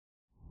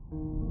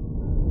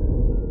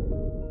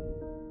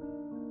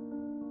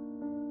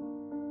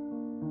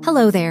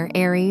Hello there,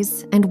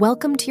 Aries, and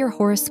welcome to your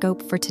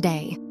horoscope for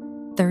today,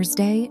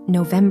 Thursday,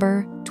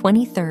 November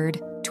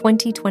 23rd,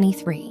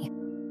 2023.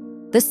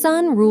 The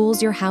sun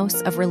rules your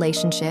house of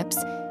relationships,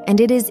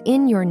 and it is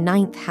in your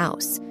 9th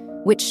house,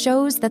 which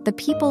shows that the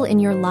people in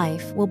your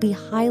life will be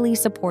highly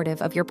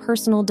supportive of your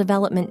personal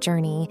development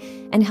journey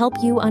and help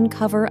you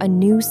uncover a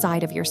new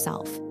side of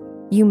yourself.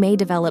 You may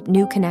develop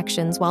new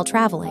connections while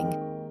traveling.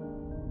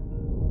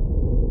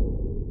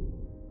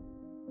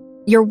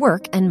 Your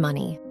work and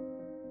money.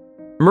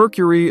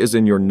 Mercury is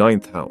in your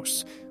 9th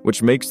house,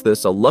 which makes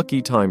this a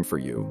lucky time for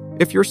you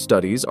if your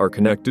studies are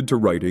connected to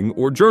writing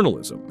or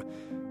journalism.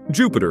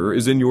 Jupiter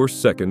is in your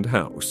 2nd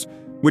house,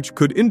 which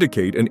could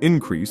indicate an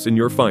increase in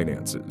your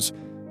finances.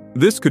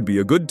 This could be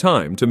a good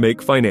time to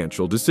make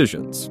financial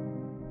decisions.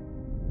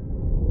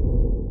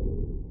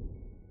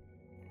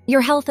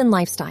 Your health and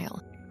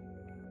lifestyle.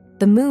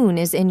 The moon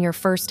is in your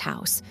 1st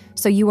house,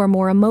 so you are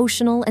more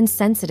emotional and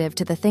sensitive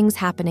to the things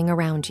happening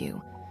around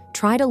you.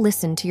 Try to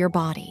listen to your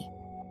body.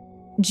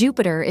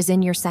 Jupiter is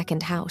in your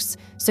 2nd house,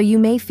 so you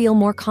may feel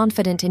more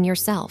confident in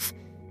yourself.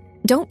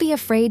 Don't be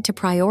afraid to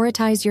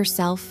prioritize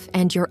yourself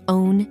and your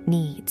own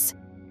needs.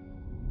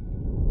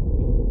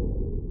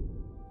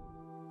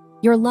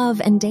 Your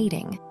love and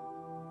dating.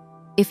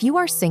 If you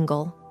are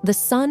single, the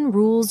sun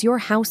rules your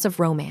house of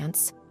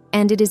romance,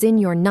 and it is in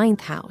your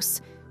 9th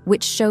house,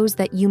 which shows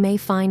that you may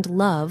find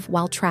love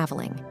while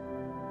traveling.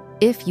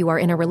 If you are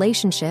in a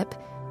relationship,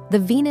 the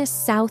Venus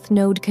South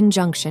Node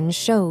conjunction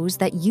shows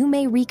that you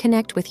may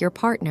reconnect with your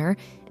partner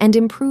and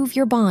improve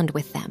your bond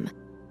with them.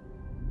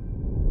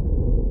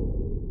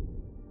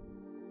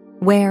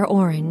 Wear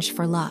orange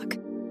for luck.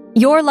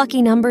 Your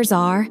lucky numbers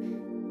are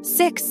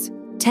 6,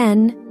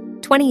 10,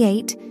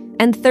 28,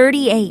 and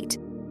 38.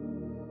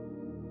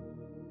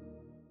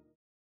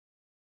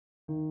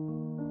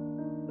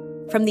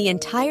 From the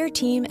entire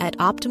team at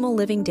Optimal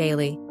Living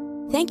Daily,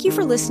 thank you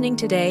for listening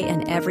today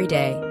and every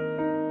day.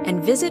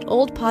 And visit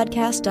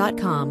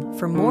oldpodcast.com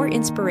for more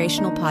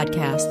inspirational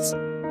podcasts.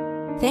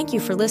 Thank you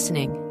for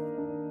listening.